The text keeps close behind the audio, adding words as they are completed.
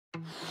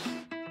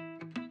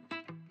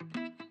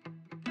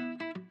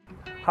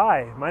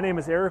Hi, my name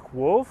is Eric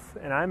Wolf,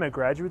 and I'm a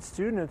graduate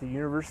student at the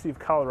University of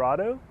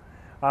Colorado.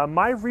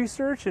 My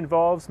research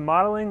involves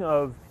modeling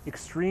of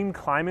extreme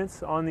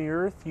climates on the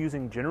Earth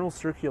using general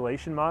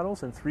circulation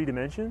models in 3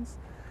 dimensions.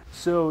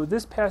 So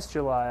this past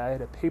July, I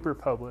had a paper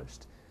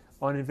published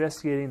on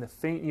investigating the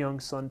faint young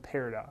sun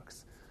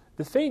paradox.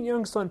 The faint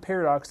young sun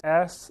paradox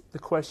asks the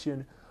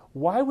question,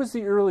 why was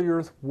the early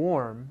Earth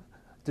warm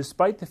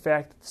despite the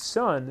fact that the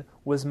sun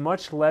was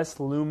much less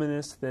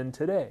luminous than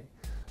today?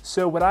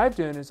 So what I've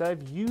done is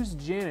I've used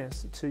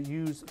Janus to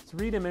use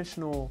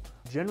 3-dimensional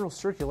general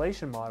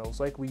circulation models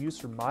like we use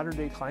for modern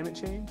day climate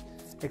change,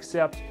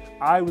 except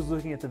I was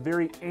looking at the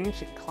very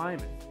ancient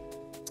climate.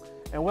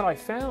 And what I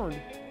found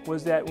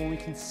was that when we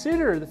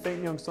consider the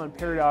faint young sun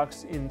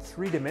paradox in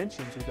 3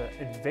 dimensions with an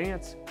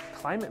advanced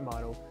climate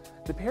model,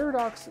 the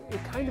paradox,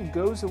 it kind of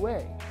goes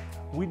away.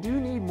 We do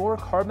need more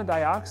carbon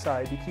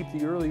dioxide to keep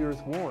the early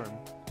Earth warm,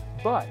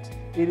 but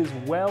it is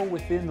well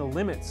within the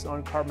limits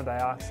on carbon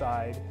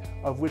dioxide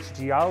of which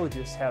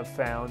geologists have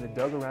found. They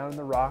dug around in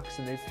the rocks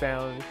and they've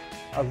found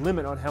a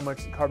limit on how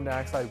much carbon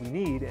dioxide we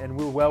need, and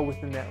we're well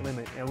within that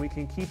limit, and we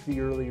can keep the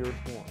early Earth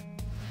warm.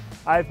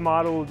 I've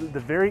modeled the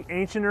very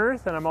ancient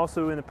Earth, and I'm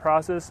also in the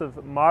process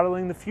of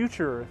modeling the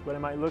future Earth, what it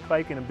might look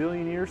like in 1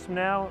 billion years from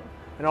now,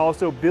 and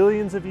also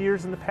billions of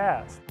years in the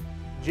past.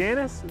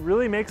 Janus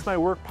really makes my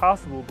work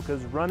possible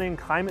because running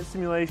climate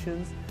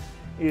simulations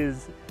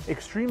is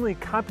extremely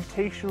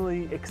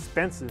computationally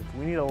expensive.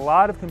 We need a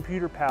lot of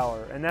computer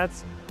power, and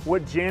that's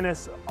what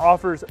Janus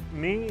offers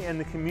me and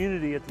the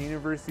community at the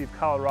University of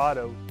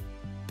Colorado.